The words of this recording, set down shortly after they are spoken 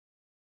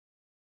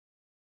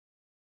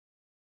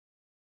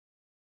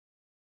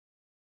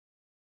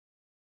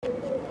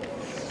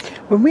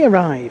When we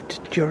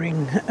arrived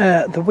during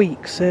the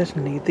week,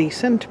 certainly the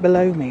centre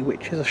below me,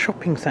 which is a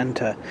shopping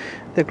centre,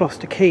 the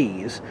Gloucester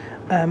Quays,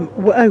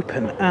 were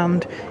open,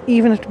 and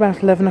even at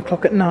about 11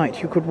 o'clock at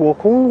night you could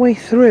walk all the way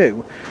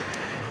through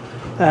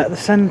the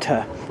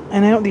centre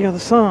and out the other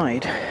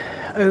side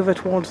over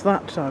towards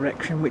that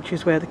direction, which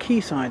is where the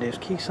quayside is.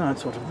 Quayside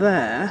sort of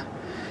there,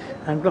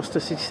 and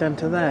Gloucester city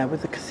centre there,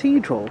 with the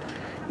cathedral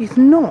is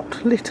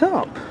not lit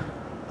up.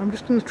 I'm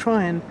just going to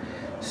try and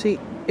see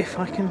if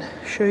I can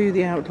show you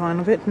the outline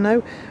of it.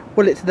 No?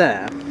 Well, it's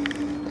there.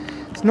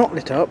 It's not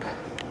lit up.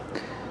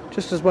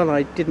 Just as well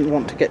I didn't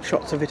want to get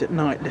shots of it at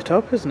night lit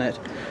up, isn't it?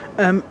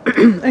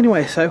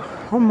 Anyway, so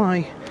on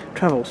my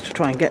travels to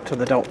try and get to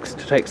the docks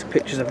to take some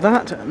pictures of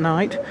that at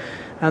night,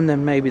 and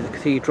then maybe the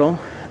cathedral,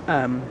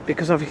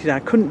 because obviously I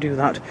couldn't do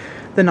that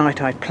the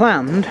night I'd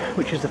planned,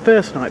 which is the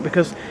first night,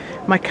 because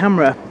my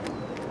camera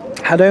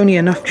had only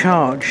enough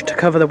charge to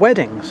cover the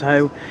wedding,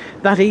 so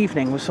that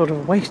evening was sort of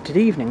a wasted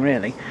evening,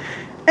 really.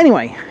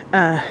 Anyway,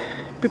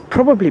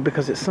 probably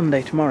because it's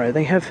Sunday tomorrow,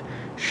 they have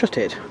shut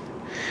it.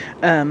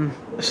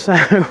 So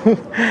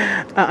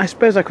I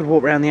suppose I could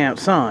walk around the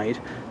outside,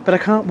 but I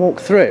can't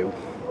walk through.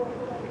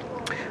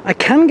 I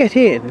can get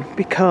in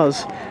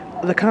because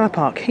the car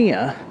park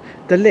here,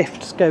 the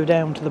lifts go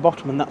down to the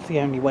bottom, and that's the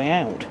only way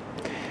out.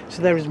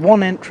 So there is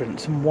one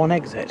entrance and one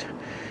exit.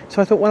 So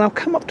I thought, well, I'll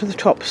come up to the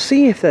top,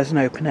 see if there's an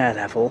open air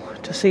level,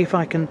 to see if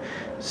I can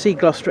see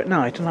Gloucester at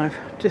night, and I've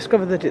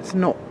discovered that it's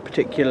not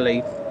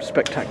particularly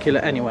spectacular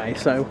anyway.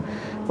 So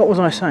what was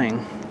I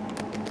saying?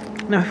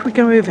 Now if we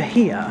go over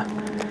here,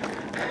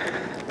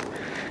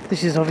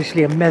 this is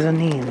obviously a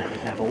mezzanine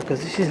level,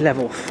 because this is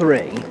level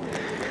 3,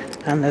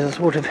 and there's a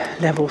sort of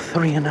level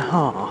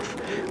 3.5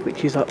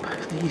 which is up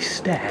these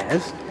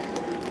stairs.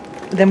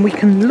 Then we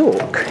can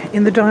look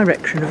in the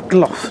direction of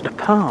Gloucester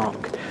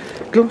Park.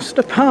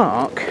 Gloucester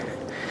Park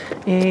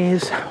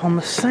is on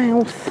the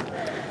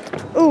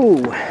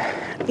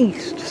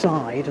east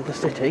side of the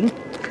city,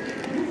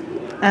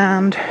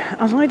 and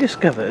as I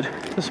discovered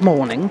this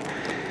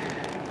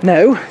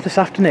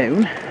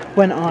afternoon,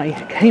 when I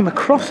came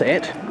across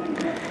it,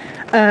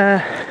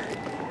 that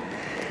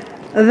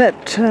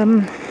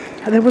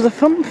there was a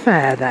fun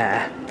fair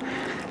there.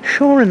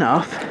 Sure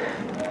enough,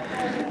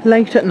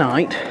 late at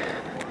night,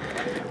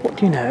 what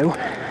do you know,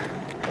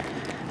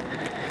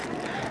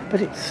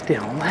 but it's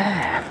still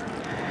there.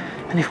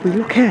 And if we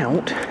look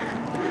out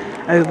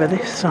over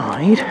this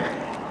side,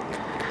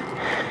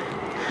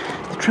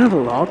 the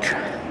travel lodge,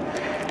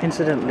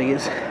 incidentally,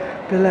 is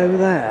below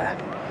there.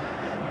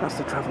 That's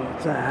the travel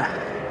lodge there.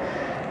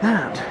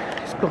 That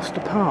is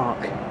Gloucester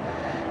Park.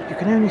 You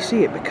can only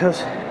see it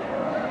because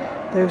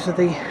those are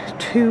the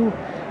 2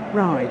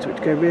 rides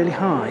which go really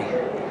high.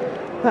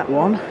 That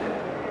one,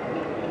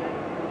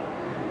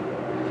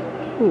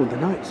 oh, the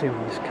night zoom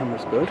on this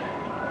camera's good.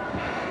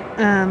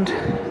 And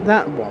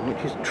that one,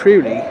 which is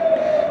truly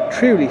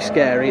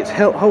scary. It's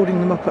holding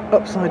them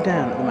upside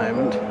down at the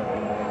moment.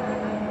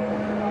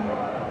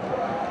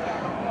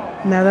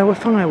 Now, there were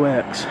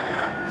fireworks,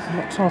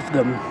 lots of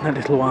them, a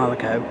little while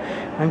ago.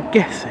 I'm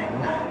guessing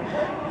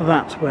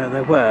that's where they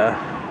were.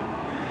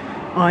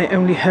 I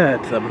only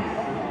heard them.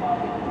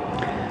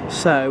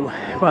 So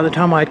by the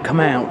time I'd come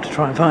out to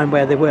try and find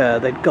where they were,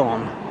 they'd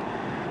gone.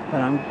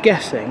 But I'm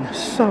guessing,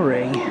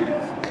 sorry,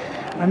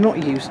 I'm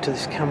not used to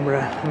this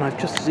camera, and I've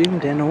just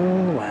zoomed in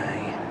all the way.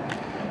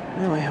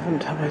 No, I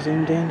haven't. Have I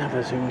zoomed in? Have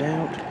I zoomed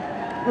out?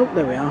 Oh,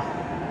 there we are.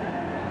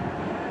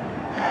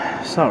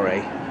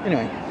 Sorry.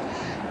 Anyway,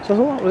 so I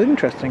thought that was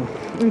interesting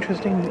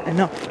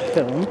enough to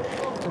film,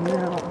 and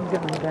now I'm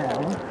going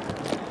down.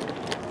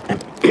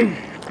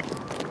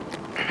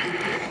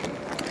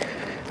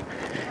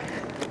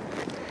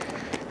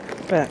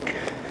 Back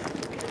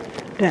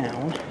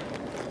down.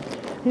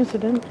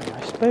 Incidentally,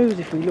 I suppose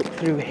if we look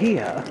through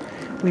here,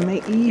 we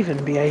may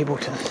even be able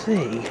to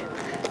see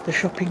the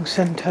shopping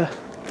centre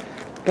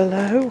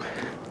below.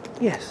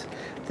 Yes,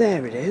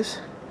 there it is.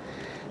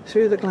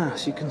 Through the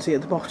glass you can see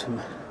at the bottom.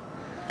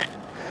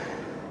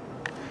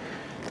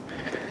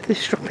 This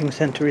shopping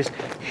centre is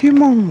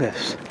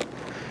humongous.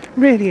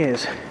 Really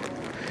is.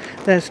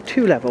 There's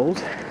 2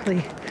 levels.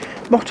 The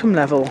bottom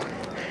level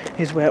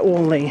is where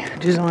all the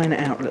designer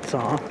outlets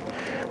are.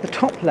 The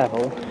top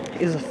level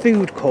is a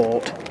food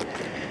court.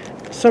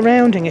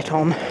 Surrounding it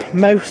on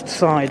most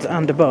sides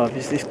and above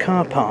is this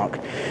car park,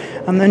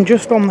 and then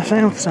just on the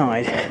south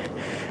side,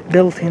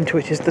 built into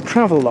it, is the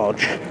travel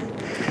lodge.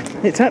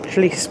 It's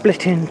actually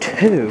split in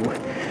 2,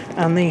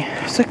 and the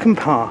second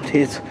part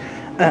is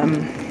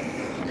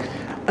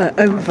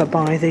over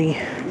by the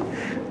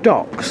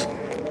docks,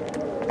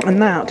 and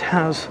that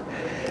has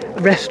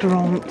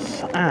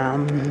restaurants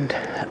and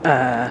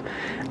a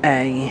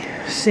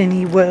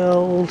cine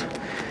world,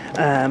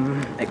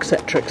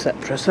 etc,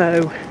 etc.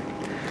 So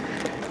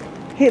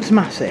it's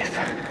massive.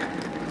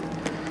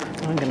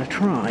 I'm going to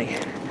try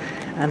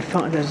and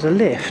find, there's a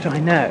lift, I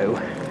know,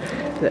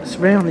 that's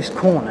round this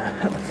corner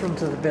at the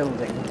front of the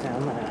building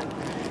down there.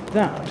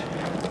 That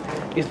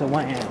is the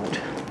way out.